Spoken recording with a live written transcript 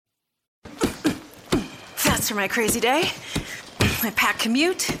for my crazy day. My packed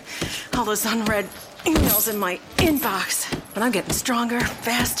commute, all those unread emails in my inbox. But I'm getting stronger,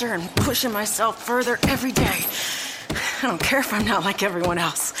 faster, and pushing myself further every day. I don't care if I'm not like everyone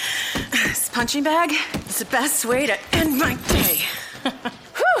else. This punching bag is the best way to end my day.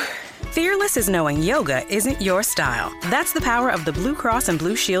 Whew. Fearless is knowing yoga isn't your style. That's the power of the Blue Cross and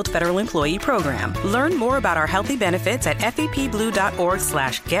Blue Shield Federal Employee Program. Learn more about our healthy benefits at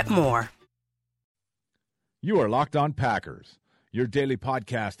fepblue.org/getmore. You are Locked On Packers, your daily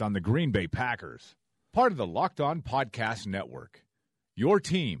podcast on the Green Bay Packers. Part of the Locked On Podcast Network. Your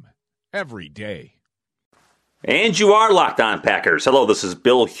team every day. And you are Locked On Packers. Hello, this is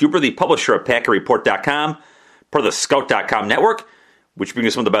Bill Huber, the publisher of PackerReport.com, part of the Scout.com network, which brings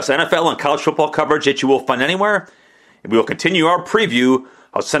you some of the best NFL and college football coverage that you will find anywhere. And we will continue our preview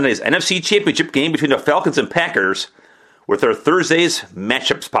of Sunday's NFC Championship game between the Falcons and Packers with our Thursday's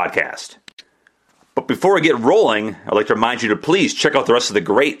Matchups podcast. But before we get rolling, I'd like to remind you to please check out the rest of the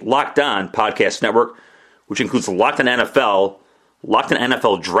great Locked On Podcast Network, which includes Locked On NFL, Locked On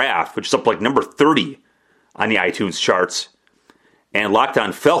NFL Draft, which is up like number 30 on the iTunes charts, and Locked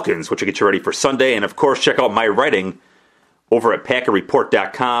On Falcons, which will get you ready for Sunday. And of course, check out my writing over at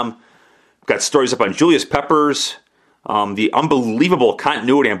PackerReport.com. We've got stories up on Julius Peppers, the unbelievable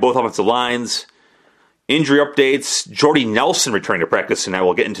continuity on both offensive lines, injury updates, Jordy Nelson returning to practice, and I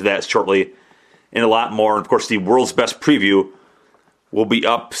will get into that shortly, and a lot more. And of course, the world's best preview will be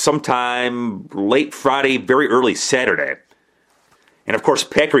up sometime late Friday, very early Saturday. And of course,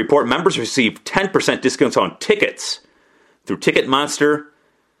 Packer Report members receive 10% discounts on tickets through Ticket Monster,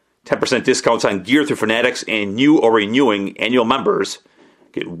 10% discounts on gear through Fanatics, and new or renewing annual members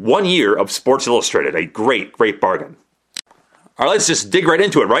get 1 year of Sports Illustrated. A great, great bargain. All right, let's just dig right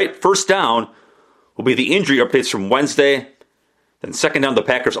into it, right? First down will be the injury updates from Wednesday. Then second down, the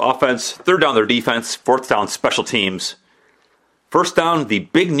Packers offense. Third down, their defense. Fourth down, special teams. First down, the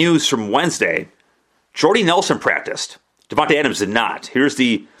big news from Wednesday. Jordy Nelson practiced. Devontae Adams did not. Here's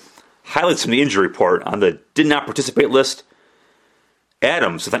the highlights from the injury report on the did not participate list.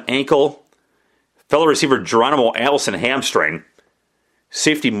 Adams with an ankle. Fellow receiver Geronimo Allison hamstring.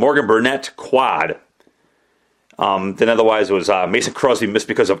 Safety Morgan Burnett quad. Then otherwise it was Mason Crosby missed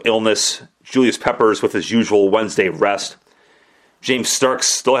because of illness. Julius Peppers with his usual Wednesday rest. James Starks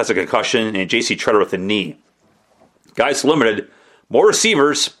still has a concussion. And J.C. Treader with a knee. Guys limited. More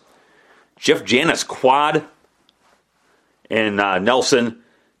receivers. Jeff Janis quad. And Nelson.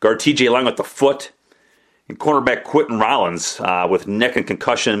 Guard T.J. Lang with the foot. And cornerback Quentin Rollins with neck and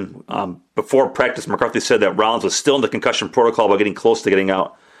concussion. Before practice, McCarthy said that Rollins was still in the concussion protocol but getting close to getting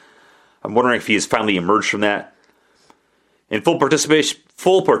out. I'm wondering if he has finally emerged from that. In full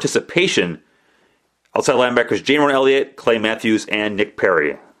participation, outside linebackers Jamon Elliott, Clay Matthews, and Nick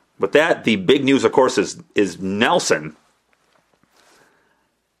Perry. With that, the big news, of course, is Nelson.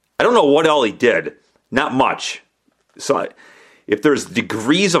 I don't know what all he did. Not much. So if there's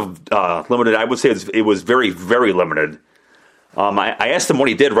degrees of limited, I would say it was very, very limited. I asked him what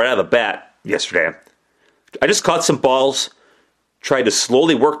he did right out of the bat yesterday. I just caught some balls, tried to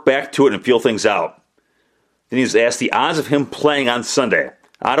slowly work back to it and feel things out. Then he was asked the odds of him playing on Sunday.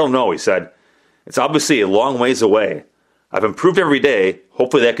 I don't know, he said. It's obviously a long ways away. I've improved every day.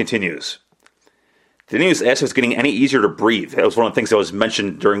 Hopefully that continues. Then he was asked if it's getting any easier to breathe. That was one of the things that was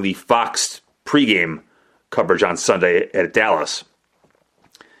mentioned during the Fox pregame coverage on Sunday at Dallas.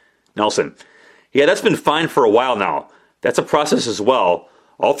 Nelson, yeah, that's been fine for a while now. That's a process as well,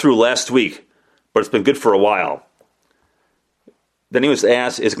 all through last week, but it's been good for a while. Then he was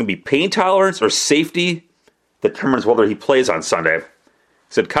asked, is it going to be pain tolerance or safety that determines whether he plays on Sunday? He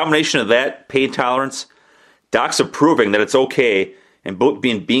said, combination of that, pain tolerance, docs are proving that it's okay and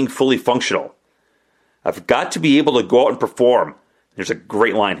being fully functional. I've got to be able to go out and perform. There's a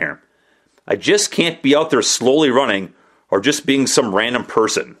great line here. I just can't be out there slowly running or just being some random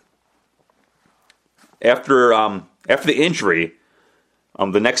person. After the injury,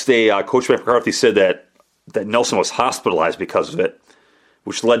 the next day, Coach Mike McCarthy said that Nelson was hospitalized because of it,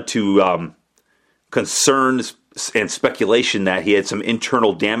 which led to concerns and speculation that he had some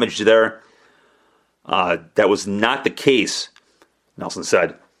internal damage there. That was not the case, Nelson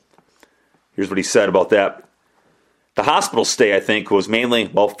said. Here's what he said about that. The hospital stay, I think, was mainly,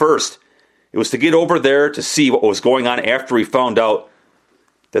 well, first, it was to get over there to see what was going on after we found out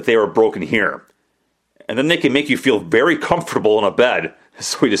that they were broken here. And then they can make you feel very comfortable in a bed.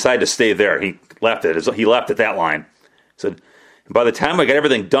 So we decided to stay there. He left at that line. He said, by the time I got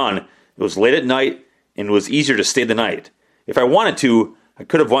everything done, it was late at night and it was easier to stay the night. If I wanted to, I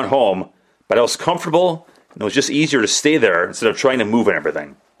could have went home, but I was comfortable and it was just easier to stay there instead of trying to move and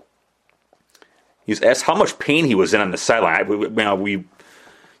everything. He was asked how much pain he was in on the sideline.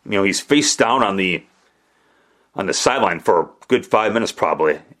 He's face down on the sideline for a good 5 minutes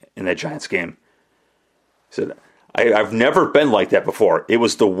probably in that Giants game. He said, I've never been like that before. It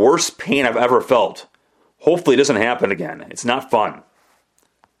was the worst pain I've ever felt. Hopefully it doesn't happen again. It's not fun.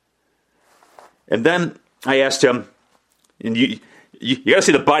 And then I asked him, and you got to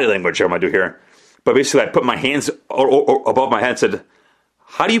see the body language I'm going to do here. But basically I put my hands above my head and said,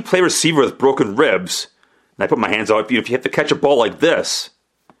 how do you play receiver with broken ribs? And I put my hands out. If you have to catch a ball like this,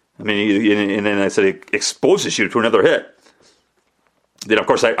 and then I said it exposes you to another hit. Then, of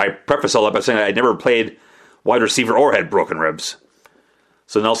course, I preface all that by saying I never played wide receiver or had broken ribs.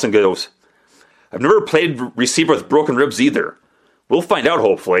 So Nelson goes, I've never played receiver with broken ribs either. We'll find out,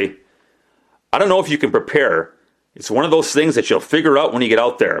 hopefully. I don't know if you can prepare. It's one of those things that you'll figure out when you get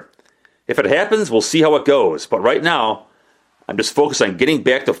out there. If it happens, we'll see how it goes. But right now, I'm just focused on getting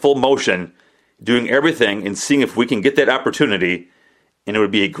back to full motion, doing everything, and seeing if we can get that opportunity, and it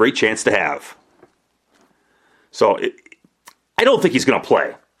would be a great chance to have. So I don't think he's going to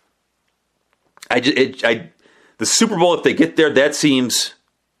play. The Super Bowl, if they get there, that seems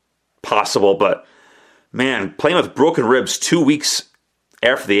possible. But man, playing with broken ribs 2 weeks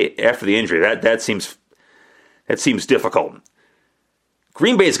after the injury, that seems difficult.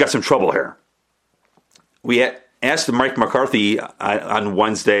 Green Bay's got some trouble here. We asked Mike McCarthy on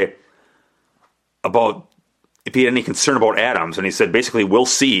Wednesday about if he had any concern about Adams, and he said basically we'll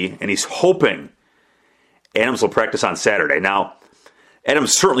see, and he's hoping Adams will practice on Saturday. Now,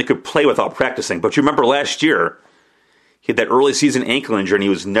 Adams certainly could play without practicing, but you remember last year, he had that early season ankle injury, and he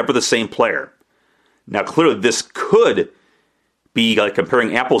was never the same player. Now, clearly, this could be like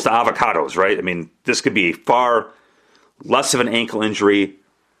comparing apples to avocados, right? I mean, this could be far less of an ankle injury,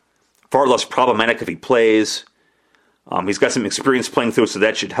 far less problematic if he plays. He's got some experience playing through it, so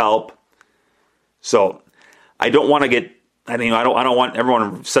that should help. So I don't want to get, I don't want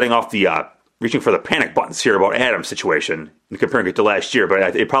everyone setting off the reaching for the panic buttons here about Adams' situation and comparing it to last year.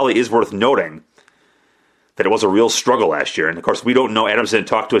 But it probably is worth noting that it was a real struggle last year. And of course, we don't know. Adams didn't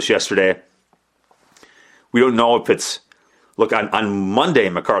talk to us yesterday. We don't know if it's, look, on Monday,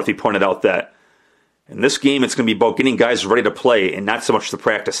 McCarthy pointed out that in this game, it's going to be about getting guys ready to play and not so much the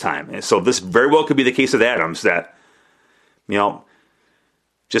practice time. And so this very well could be the case with Adams, that,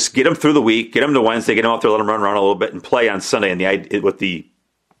 just get him through the week, get him to Wednesday, get him out there, let him run around a little bit and play on Sunday, and with the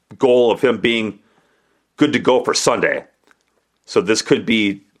goal of him being good to go for Sunday. So this could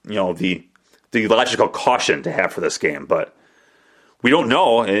be, the logical caution to have for this game, but we don't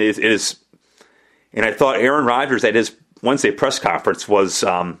know. It is, and I thought Aaron Rodgers at his Wednesday press conference was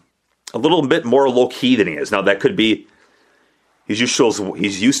a little bit more low key than he is now. That could be he's used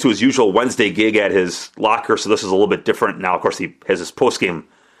to his usual Wednesday gig at his locker, so this is a little bit different now. Of course, he has his post game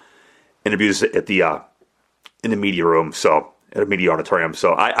interviews at the in the media room, so at a media auditorium.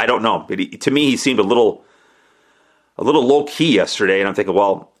 So I don't know. To me, he seemed a little low key yesterday, and I'm thinking,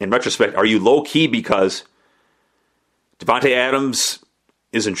 well, in retrospect, are you low key because Davante Adams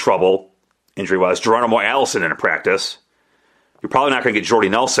is in trouble injury wise? Geronimo Allison in a practice. You're probably not going to get Jordy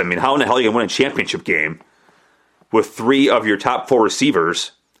Nelson. I mean, how in the hell are you going to win a championship game with 3 of your top 4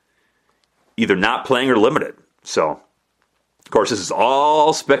 receivers either not playing or limited? So, of course, this is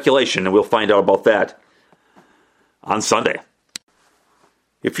all speculation, and we'll find out about that on Sunday.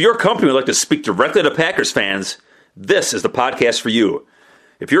 If your company would like to speak directly to Packers fans, this is the podcast for you.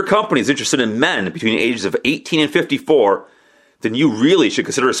 If your company is interested in men between the ages of 18 and 54, then you really should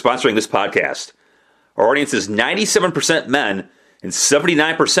consider sponsoring this podcast. Our audience is 97% men, and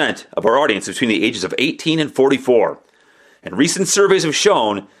 79% of our audience is between the ages of 18 and 44. And recent surveys have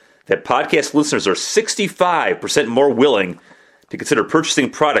shown that podcast listeners are 65% more willing to consider purchasing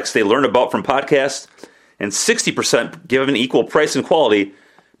products they learn about from podcasts, and 60%, given equal price and quality,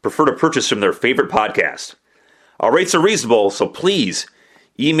 prefer to purchase from their favorite podcast. Our rates are reasonable, so please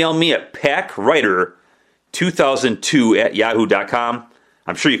email me at packwriter2002@yahoo.com.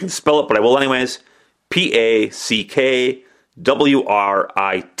 I'm sure you can spell it, but I will anyways. PACKWRITER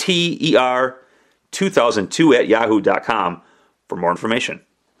 2002@yahoo.com for more information.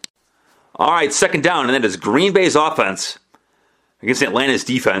 All right, second down, and that is Green Bay's offense against Atlanta's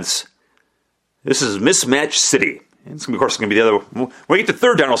defense. This is mismatch city. And it's, of course, going to be the other. When we get to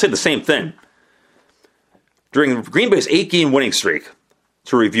third down, I'll say the same thing. During Green Bay's 8-game winning streak,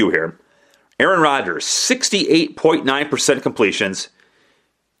 to review here, Aaron Rodgers, 68.9% completions,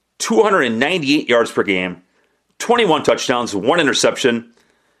 298 yards per game, 21 touchdowns, 1 interception,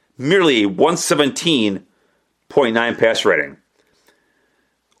 merely a 117.9 pass rating.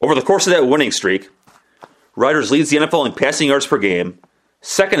 Over the course of that winning streak, Rodgers leads the NFL in passing yards per game,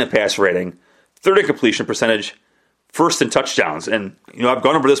 second in pass rating, third in completion percentage, first in touchdowns. And, I've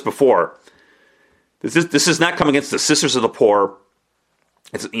gone over this before. This is not coming against the Sisters of the Poor.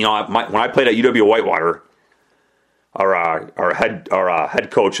 It's, when I played at UW Whitewater, our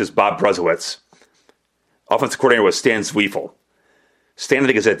head coach is Bob Brezowitz. Offensive coordinator was Stan Zwiefel. Stan, I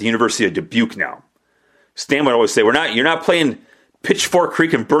think, is at the University of Dubuque now. Stan would always say, you're not playing Pitchfork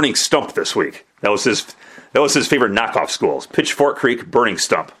Creek and Burning Stump this week. That was his favorite knockoff schools. Pitchfork Creek, Burning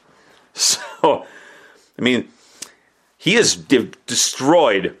Stump. So, he has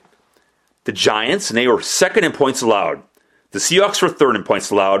destroyed the Giants, and they were second in points allowed. The Seahawks were third in points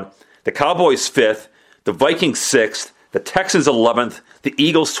allowed. The Cowboys fifth. The Vikings sixth. The Texans 11th. The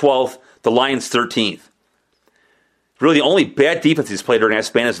Eagles 12th. The Lions 13th. Really, the only bad defense he's played during that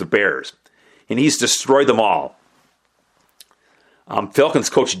span is the Bears. And he's destroyed them all. Falcons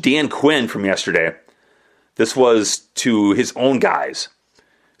coach Dan Quinn from yesterday. This was to his own guys.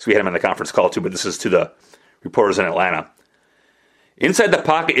 So we had him on the conference call too, but this is to the reporters in Atlanta. Inside the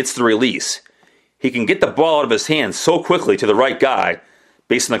pocket, it's the release. He can get the ball out of his hands so quickly to the right guy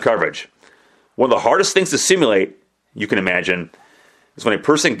based on the coverage. One of the hardest things to simulate, you can imagine, is when a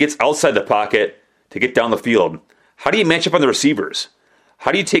person gets outside the pocket to get down the field. How do you match up on the receivers?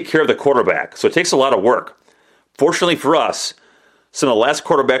 How do you take care of the quarterback? So it takes a lot of work. Fortunately for us, some of the last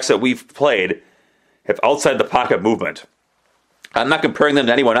quarterbacks that we've played have outside the pocket movement. I'm not comparing them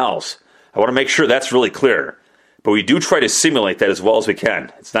to anyone else. I want to make sure that's really clear. But we do try to simulate that as well as we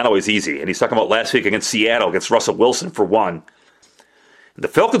can. It's not always easy. And he's talking about last week against Seattle, against Russell Wilson for one. The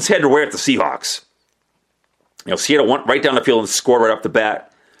Falcons had to wear at the Seahawks. Seattle went right down the field and scored right off the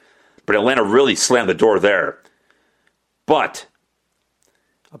bat. But Atlanta really slammed the door there. But,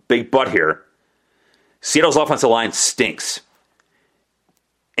 a big but here, Seattle's offensive line stinks.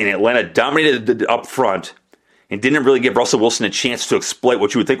 And Atlanta dominated up front and didn't really give Russell Wilson a chance to exploit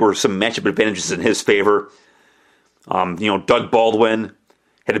what you would think were some matchup advantages in his favor. Doug Baldwin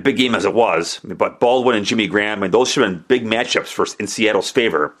had a big game as it was, but Baldwin and Jimmy Graham, those should have been big matchups in Seattle's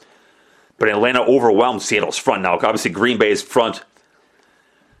favor. But Atlanta overwhelmed Seattle's front. Now, obviously, Green Bay's front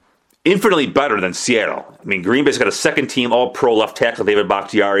infinitely better than Seattle. Green Bay's got a second-team All-Pro left tackle, David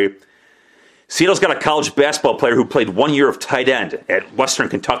Bakhtiari. Seattle's got a college basketball player who played 1 year of tight end at Western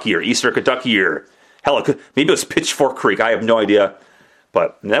Kentucky or Eastern Kentucky or, hell, maybe it was Pitchfork Creek. I have no idea.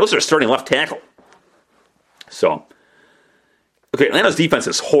 But that was their starting left tackle. So, okay, Atlanta's defense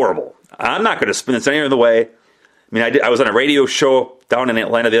is horrible. I'm not going to spin this any other way. I was on a radio show down in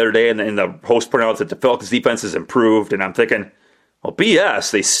Atlanta the other day, and the host pointed out that the Falcons' defense has improved, and I'm thinking, well,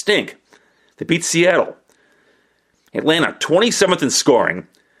 BS, they stink. They beat Seattle. Atlanta, 27th in scoring,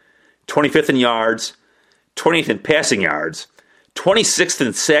 25th in yards, 20th in passing yards, 26th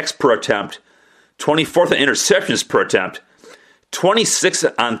in sacks per attempt, 24th in interceptions per attempt,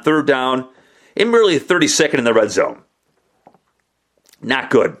 26th on third down, and merely 32nd in the red zone. Not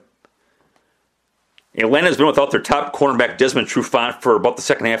good. Atlanta's been without their top cornerback, Desmond Trufant, for about the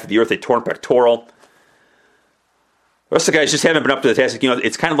second half of the year with a torn pectoral. The rest of the guys just haven't been up to the task.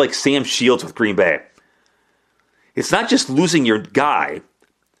 It's kind of like Sam Shields with Green Bay. It's not just losing your guy,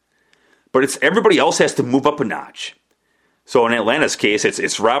 but it's everybody else has to move up a notch. So in Atlanta's case,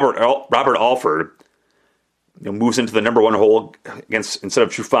 it's Robert Alford moves into the number one hole instead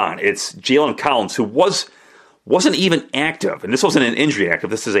of Trufant. It's Jalen Collins, who wasn't even active, and this wasn't an injury active.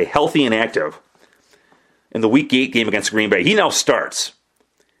 This is a healthy inactive in the Week 8 game against Green Bay. He now starts.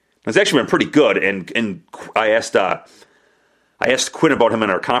 It's actually been pretty good, and I asked Quinn about him in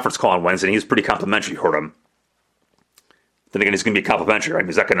our conference call on Wednesday, and he was pretty complimentary toward him. Then again, he's going to be complimentary.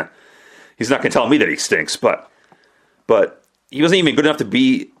 He's not going to tell me that he stinks, but he wasn't even good enough to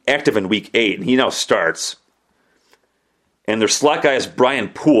be active in Week 8, and he now starts. And their slot guy is Brian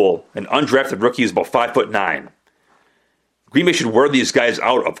Poole, an undrafted rookie who's about 5'9". Green Bay should wear these guys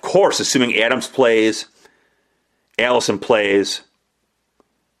out, of course, assuming Adams plays, Allison plays.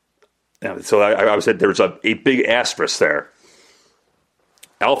 So I said there's a big asterisk there.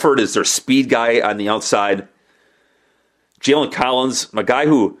 Alford is their speed guy on the outside. Jalen Collins, a guy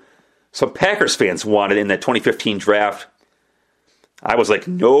who some Packers fans wanted in that 2015 draft. I was like,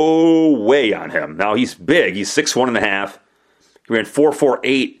 no way on him. Now he's big. He's 6'1.5". He ran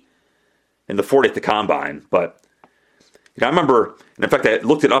 4.48 in the 40 at the combine. But I remember, and in fact, I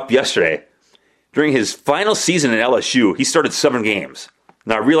looked it up yesterday. During his final season at LSU, he started 7 games.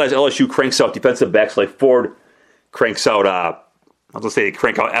 Now, I realize LSU cranks out defensive backs like Ford cranks out, I was going to say they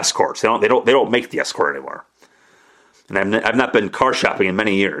crank out escorts. They don't make the escort anymore. And I've not been car shopping in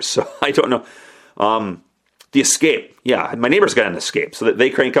many years, so I don't know. The Escape. Yeah, my neighbor's got an Escape, so they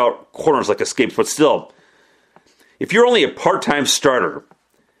crank out corners like Escapes. But still, if you're only a part-time starter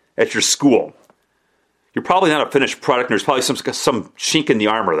at your school, you're probably not a finished product, and there's probably some chink in the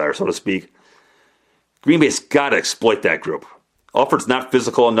armor there, so to speak. Green Bay's got to exploit that group. Alford's not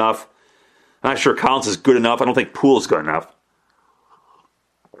physical enough. I'm not sure Collins is good enough. I don't think Poole is good enough.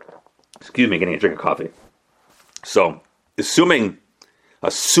 Excuse me, getting a drink of coffee. So, assuming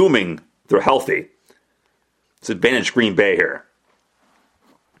they're healthy, it's advantage Green Bay here.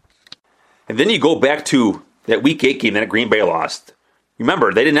 And then you go back to that Week 8 game that Green Bay lost.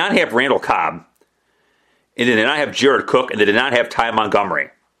 Remember, they did not have Randall Cobb, and they did not have Jared Cook, and they did not have Ty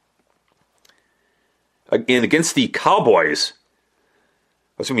Montgomery. And against the Cowboys,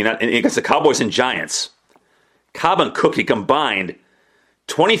 against the Cowboys and Giants, Cobb and Cook, he combined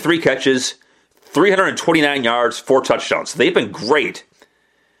 23 catches, 329 yards, 4 touchdowns. So they've been great.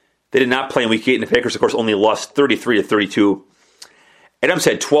 They did not play in Week 8, and the Packers, of course, only lost 33-32. Adams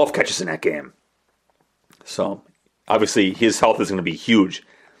had 12 catches in that game. So, obviously, his health is going to be huge.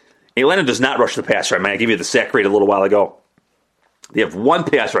 Atlanta does not rush the passer. I mean, I gave you the sack rate a little while ago. They have one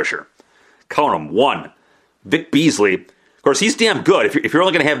pass rusher. Count them, one. Vic Beasley. Of course, he's damn good. If you're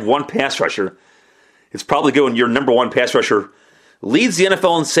only going to have one pass rusher, it's probably good when your number one pass rusher leads the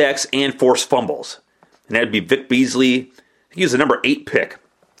NFL in sacks and forced fumbles. And that would be Vic Beasley. I think he was the number 8 pick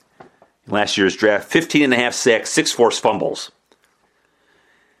in last year's draft. 15.5 sacks, 6 forced fumbles.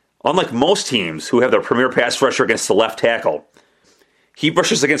 Unlike most teams who have their premier pass rusher against the left tackle, he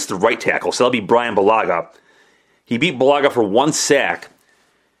rushes against the right tackle, so that'll be Brian Bulaga. He beat Bulaga for 1 sack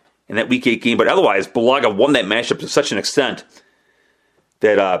in that Week 8 game, but otherwise, Bulaga won that matchup to such an extent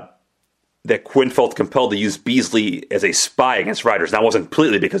that Quinn felt compelled to use Beasley as a spy against Rodgers. Now, it wasn't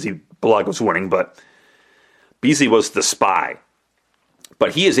completely because Bulaga was winning, but Beasley was the spy.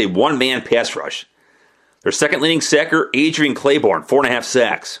 But he is a one-man pass rush. Their second leading sacker, Adrian Claiborne, 4.5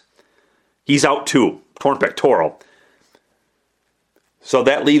 sacks. He's out too, torn pectoral. So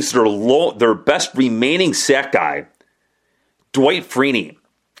that leaves their best remaining sack guy, Dwight Freeney.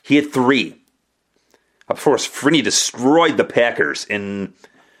 He had 3. Of course, Freeney destroyed the Packers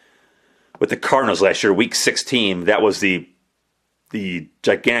with the Cardinals last year, Week 16. That was the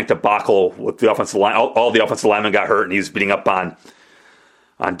gigantic debacle with the offensive line. All the offensive linemen got hurt, and he was beating up on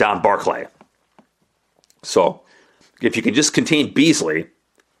Don Barclay. So, if you can just contain Beasley,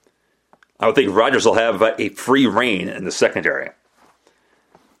 I would think Rodgers will have a free reign in the secondary.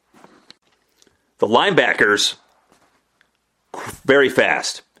 The linebackers, very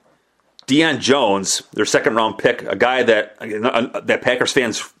fast. Deion Jones, their second-round pick, a guy that Packers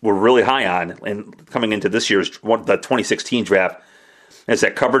fans were really high on, and coming into this year's the 2016 draft, as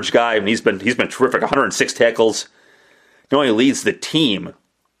that coverage guy, and he's been terrific. 106 tackles. Not only leads the team,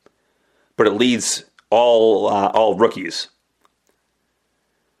 but it leads all rookies.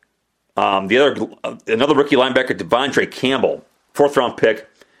 Another rookie linebacker, Devondre Campbell, 4th-round pick,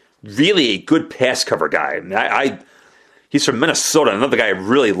 really a good pass cover guy. He's from Minnesota, another guy I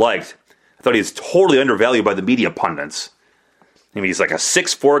really liked. I thought he was totally undervalued by the media pundits. I mean, he's like a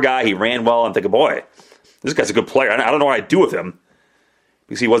 6'4" guy. He ran well. I'm thinking, boy, this guy's a good player. I don't know what I'd do with him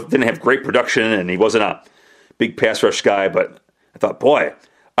because he didn't have great production and he wasn't a big pass rush guy. But I thought, boy,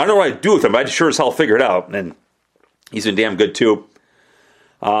 I don't know what I'd do with him, but I'd sure as hell figure it out. And he's been damn good, too.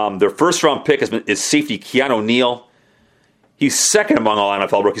 Their first-round pick is safety Keanu Neal. He's second among all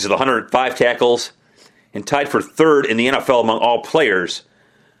NFL rookies with 105 tackles and tied for 3rd in the NFL among all players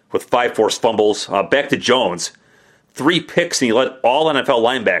with 5 forced fumbles. Back to Jones. 3 picks, and he led all NFL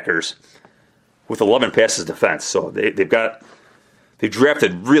linebackers with 11 passes defense. So they've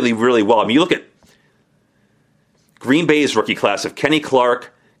drafted really, really well. I mean, you look at Green Bay's rookie class of Kenny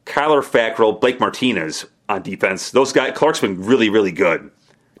Clark, Kyler Fackrell, Blake Martinez on defense. Those guys, Clark's been really, really good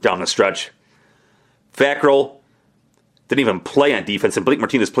down the stretch. Fackrell didn't even play on defense, and Blake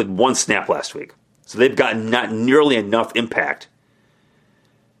Martinez played 1 snap last week. So they've gotten not nearly enough impact.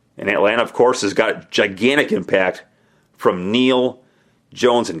 And Atlanta, of course, has got gigantic impact from Neal,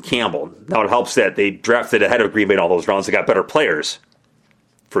 Jones, and Campbell. Now it helps that they drafted ahead of Green Bay in all those rounds. They got better players,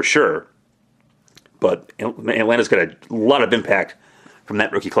 for sure. But Atlanta's got a lot of impact from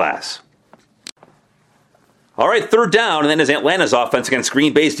that rookie class. All right, 3rd down, and then is Atlanta's offense against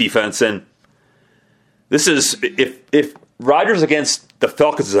Green Bay's defense. And this is, if Rodgers against the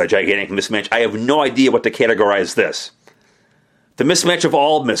Falcons is a gigantic mismatch, I have no idea what to categorize this. The mismatch of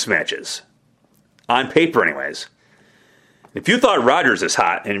all mismatches. On paper, anyways. If you thought Rodgers is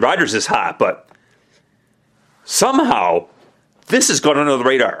hot, and Rodgers is hot, but somehow this has gone under the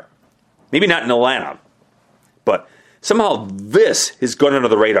radar. Maybe not in Atlanta, but somehow this has gone under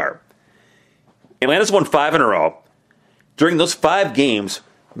the radar. Atlanta's won 5 in a row. During those 5 games,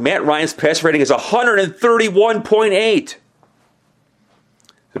 Matt Ryan's pass rating is 131.8.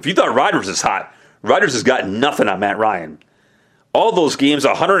 If you thought Rodgers is hot, Rodgers has got nothing on Matt Ryan. All those games,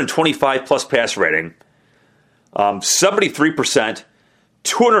 125-plus pass rating, 73%,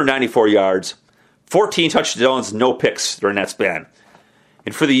 294 yards, 14 touchdowns, no picks during that span.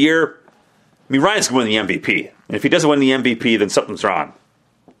 And for the year, Ryan's going to win the MVP. And if he doesn't win the MVP, then something's wrong.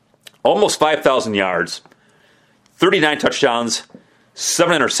 Almost 5,000 yards, 39 touchdowns,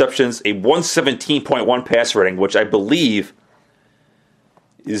 7 interceptions, a 117.1 pass rating, which I believe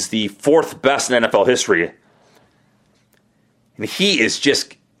is the 4th best in NFL history. And he is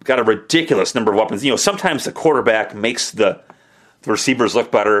just got a ridiculous number of weapons. Sometimes the quarterback makes the receivers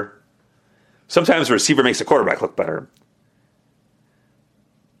look better. Sometimes the receiver makes the quarterback look better.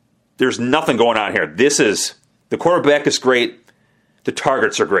 There's nothing going on here. The quarterback is great. The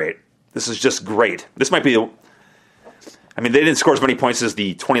targets are great. This is just great. This might be they didn't score as many points as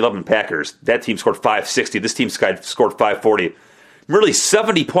the 2011 Packers. That team scored 560. This team scored 540. Really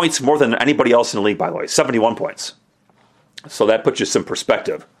 70 points more than anybody else in the league, by the way. 71 points. So that puts you some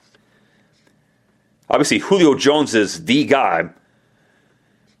perspective. Obviously, Julio Jones is the guy.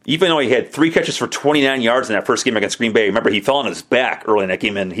 Even though he had 3 catches for 29 yards in that first game against Green Bay, remember, he fell on his back early in that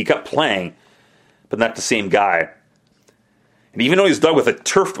game, and he kept playing, but not the same guy. And even though he's dealt with a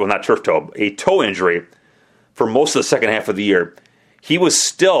toe injury for most of the second half of the year, he was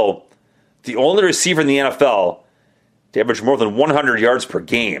still the only receiver in the NFL to average more than 100 yards per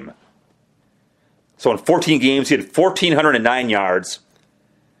game. So in 14 games, he had 1,409 yards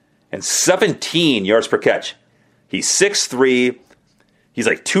and 17 yards per catch. He's 6'3". He's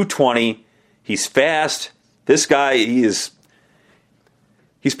like 220. He's fast. This guy, he's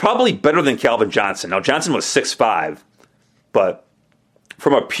probably better than Calvin Johnson. Now, Johnson was 6'5", but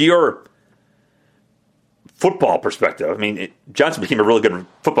from a pure football perspective, Johnson became a really good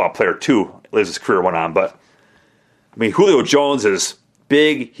football player too as his career went on. But Julio Jones is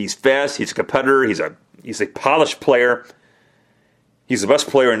big. He's fast. He's a competitor. He's a polished player. He's the best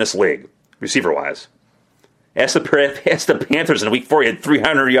player in this league, receiver-wise. Ask the Panthers in Week 4, he had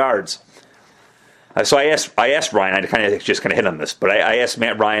 300 yards. So I asked Ryan, I kind of hit on this, but I asked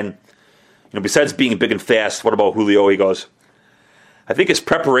Matt Ryan, besides being big and fast, what about Julio? He goes, I think his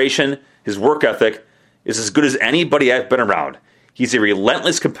preparation, his work ethic, is as good as anybody I've been around. He's a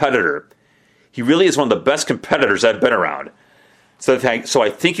relentless competitor. He really is one of the best competitors I've been around. So I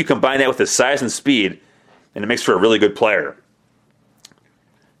think you combine that with his size and speed, and it makes for a really good player.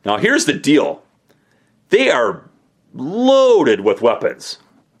 Now, here's the deal. They are loaded with weapons.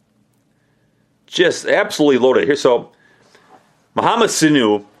 Just absolutely loaded. Here, so Mohamed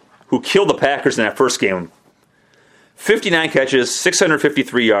Sanu, who killed the Packers in that first game, 59 catches,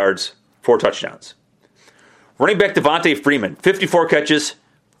 653 yards, 4 touchdowns. Running back Devontae Freeman, 54 catches,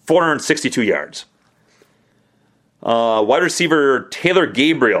 462 yards. Wide receiver Taylor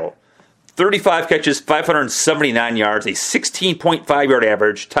Gabriel, 35 catches, 579 yards, a 16.5 yard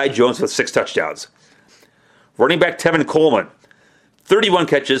average. Ty Jones with 6 touchdowns. Running back Tevin Coleman, 31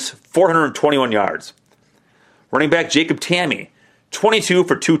 catches, 421 yards. Running back Jacob Tammy, 22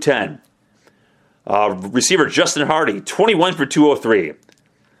 for 210. Receiver Justin Hardy, 21 for 203.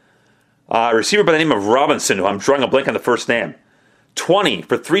 Receiver by the name of Robinson, who I'm drawing a blank on the first name, 20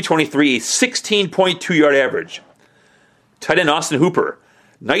 for 323, a 16.2 yard average. Tight end Austin Hooper,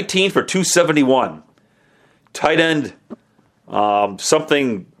 19 for 271. Tight end I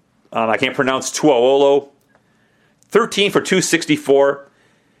can't pronounce, Tuaolo, 13 for 264,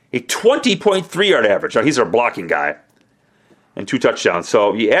 a 20.3 yard average. Now, he's our blocking guy, and 2 touchdowns.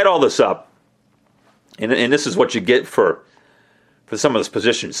 So you add all this up, and this is what you get for some of this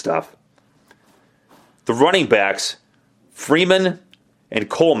position stuff. The running backs, Freeman and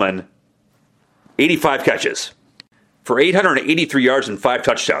Coleman, 85 catches for 883 yards and 5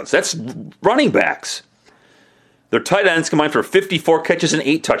 touchdowns. That's running backs. Their tight ends combined for 54 catches and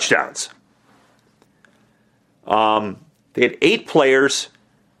 8 touchdowns. They had 8 players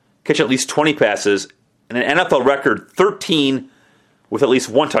catch at least 20 passes, and an NFL record 13 with at least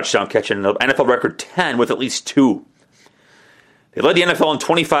 1 touchdown catch, and an NFL record 10 with at least 2. They led the NFL in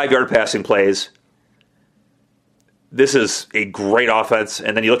 25-yard passing plays. This is a great offense,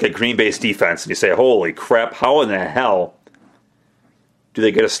 and then you look at Green Bay's defense, and you say, holy crap, how in the hell do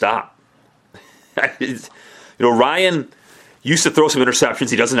they get a stop? Ryan used to throw some interceptions.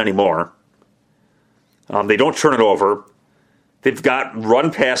 He doesn't anymore. They don't turn it over. They've got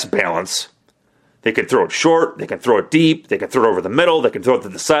run-pass balance. They can throw it short. They can throw it deep. They can throw it over the middle. They can throw it to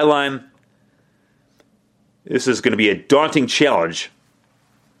the sideline. This is going to be a daunting challenge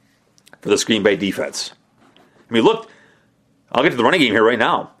for this Green Bay defense. Look, I'll get to the running game here right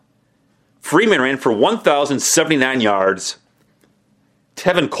now. Freeman ran for 1,079 yards,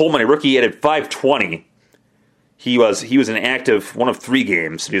 Tevin Coleman, a rookie, added 520. He was inactive one of 3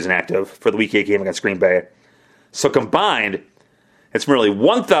 games. He was inactive for the Week 8 game against Green Bay. So combined, it's nearly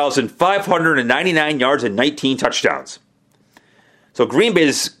 1,599 yards and 19 touchdowns. So Green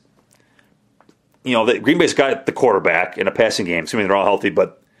Bay's got the quarterback in a passing game, assuming they're all healthy.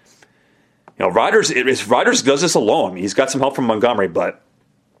 But Rodgers does this alone. He's got some help from Montgomery, but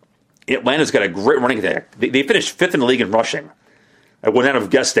Atlanta's got a great running attack. They finished 5th in the league in rushing. I would not have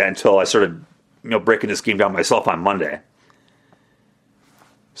guessed that until I started breaking this game down myself on Monday.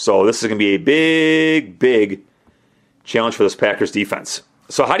 So this is going to be a big, big challenge for this Packers defense.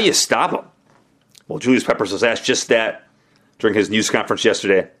 So how do you stop them? Well, Julius Peppers was asked just that during his news conference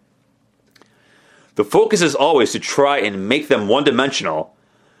yesterday. The focus is always to try and make them one-dimensional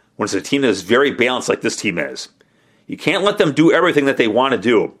when it's a team that is very balanced like this team is. You can't let them do everything that they want to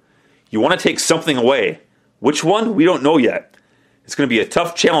do. You want to take something away. Which one? We don't know yet. It's going to be a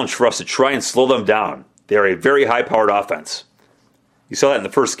tough challenge for us to try and slow them down. They are a very high-powered offense. You saw that in the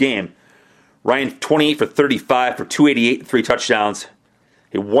first game. Ryan, 28 for 35 for 288 and 3 touchdowns,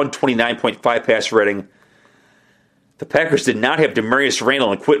 a 129.5 passer rating. The Packers did not have Demarius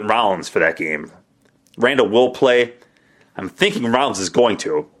Randall and Quentin Rollins for that game. Randall will play. I'm thinking Rollins is going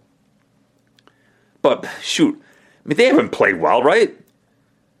to. But, shoot, they haven't played well, right?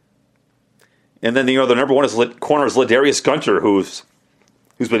 And then, the number one corner is Ladarius Gunter, who's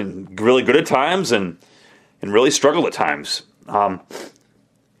been really good at times and really struggled at times.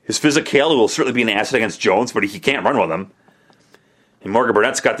 His physicality will certainly be an asset against Jones, but he can't run with him. And Morgan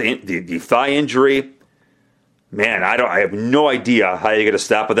Burnett's got the thigh injury. Man, I have no idea how you're going to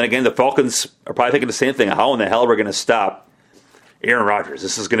stop. But then again, the Falcons are probably thinking the same thing. How in the hell are we going to stop Aaron Rodgers?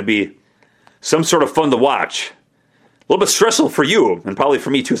 This is going to be some sort of fun to watch. A little bit stressful for you, and probably for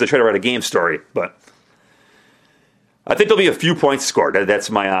me too, as I try to write a game story. But I think there'll be a few points scored. That's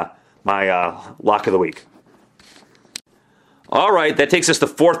my lock of the week. All right, that takes us to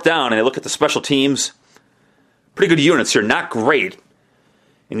 4th down, and I look at the special teams. Pretty good units here, not great.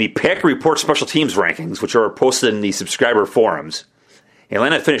 In the Packer Report special teams rankings, which are posted in the subscriber forums,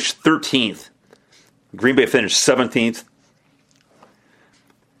 Atlanta finished 13th. Green Bay finished 17th.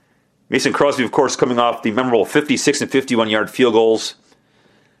 Mason Crosby, of course, coming off the memorable 56 and 51-yard field goals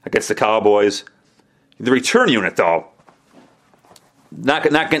against the Cowboys. The return unit, though, not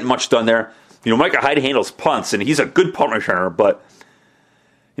getting much done there. Micah Hyde handles punts, and he's a good punt returner, but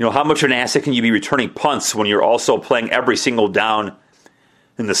how much of an asset can you be returning punts when you're also playing every single down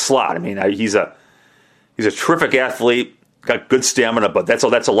in the slot? He's a terrific athlete, got good stamina, but that's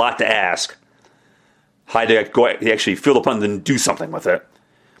a lot to ask. Hyde to go actually field the punt and then do something with it.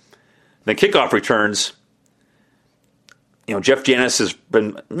 Then kickoff returns. Jeff Janis has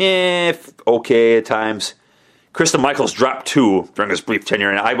been okay at times. Kristen Michaels dropped 2 during his brief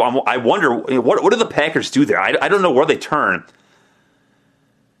tenure, and I wonder what do the Packers do there? I don't know where they turn.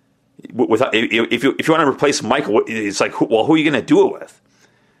 If you want to replace Michael, it's like, who are you going to do it with?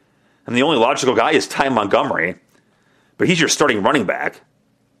 And the only logical guy is Ty Montgomery, but he's your starting running back.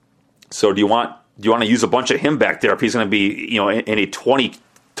 So do you want to use a bunch of him back there if he's going to be in a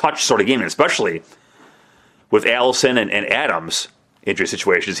 20-touch sort of game, and especially with Allison and Adams injury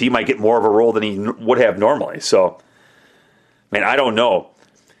situations, he might get more of a role than he would have normally. So, man, I don't know.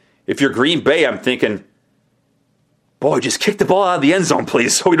 If you're Green Bay, I'm thinking, boy, just kick the ball out of the end zone,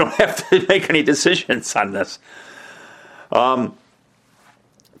 please, so we don't have to make any decisions on this.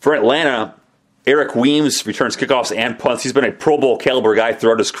 For Atlanta, Eric Weems returns kickoffs and punts. He's been a Pro Bowl caliber guy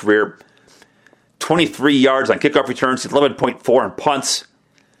throughout his career. 23 yards on kickoff returns, 11.4 on punts.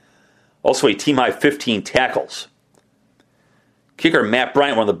 Also a team-high 15 tackles. Kicker Matt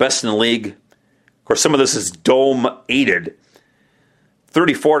Bryant, one of the best in the league. Of course, some of this is dome-aided.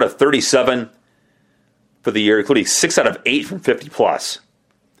 34 to 37 for the year, including 6 out of 8 from 50-plus.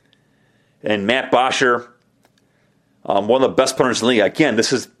 And Matt Bosher, one of the best punters in the league. Again,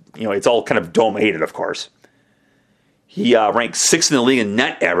 this is, it's all kind of dome-aided, of course. He ranked 6th in the league in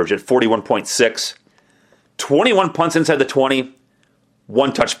net average at 41.6. 21 punts inside the 20,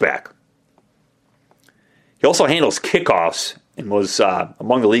 1 touchback. He also handles kickoffs and was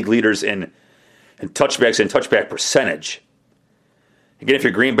among the league leaders in touchbacks and touchback percentage. Again, if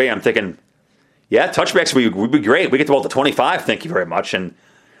you're Green Bay, I'm thinking, touchbacks would be great. We get the ball to 25, thank you very much. And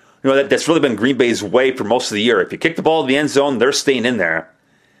that's really been Green Bay's way for most of the year. If you kick the ball in the end zone, they're staying in there.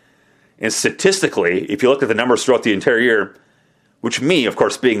 And statistically, if you look at the numbers throughout the entire year, which me, of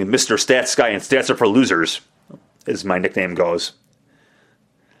course, being Mr. Stats guy and stats are for losers, as my nickname goes.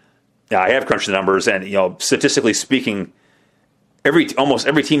 I have crunched the numbers, and statistically speaking, almost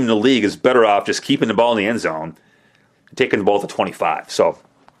every team in the league is better off just keeping the ball in the end zone. taking the ball to 25. So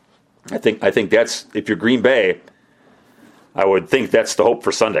I think that's, if you're Green Bay, I would think that's the hope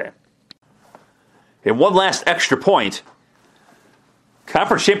for Sunday. And one last extra point,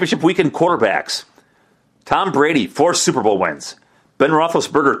 Conference Championship Weekend quarterbacks. Tom Brady, 4 Super Bowl wins. Ben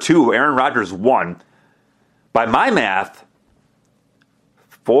Roethlisberger, 2. Aaron Rodgers, 1. By my math,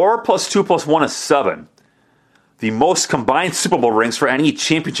 4 plus 2 plus 1 is 7. The most combined Super Bowl rings for any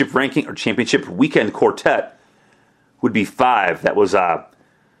championship ranking or championship weekend quartet would be 5. That was the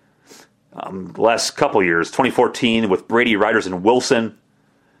last couple years. 2014 with Brady, Rodgers, and Wilson.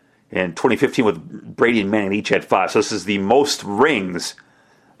 And 2015 with Brady and Manning each had 5. So this is the most rings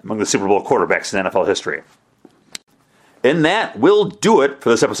among the Super Bowl quarterbacks in NFL history. And that will do it for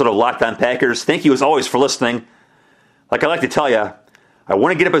this episode of Locked On Packers. Thank you as always for listening. Like I like to tell you, I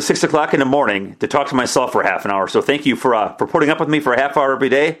want to get up at 6 o'clock in the morning to talk to myself for half an hour. So thank you for putting up with me for a half hour every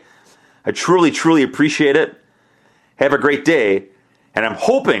day. I truly, truly appreciate it. Have a great day. And I'm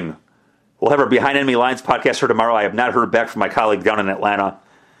hoping we'll have our Behind Enemy Lines podcast for tomorrow. I have not heard back from my colleague down in Atlanta.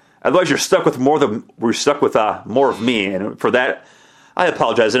 Otherwise, you're stuck with more of me. And for that, I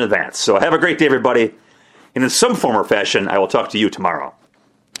apologize in advance. So have a great day, everybody. And in some form or fashion, I will talk to you tomorrow.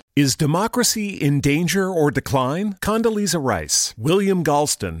 Is democracy in danger or decline? Condoleezza Rice, William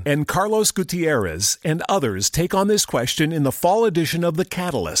Galston, and Carlos Gutierrez and others take on this question in the fall edition of The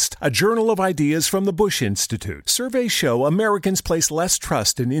Catalyst, a journal of ideas from the Bush Institute. Surveys show Americans place less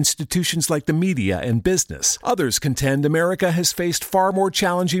trust in institutions like the media and business. Others contend America has faced far more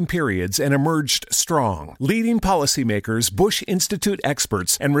challenging periods and emerged strong. Leading policymakers, Bush Institute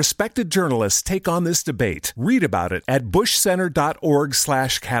experts, and respected journalists take on this debate. Read about it at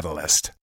bushcenter.org/catalyst.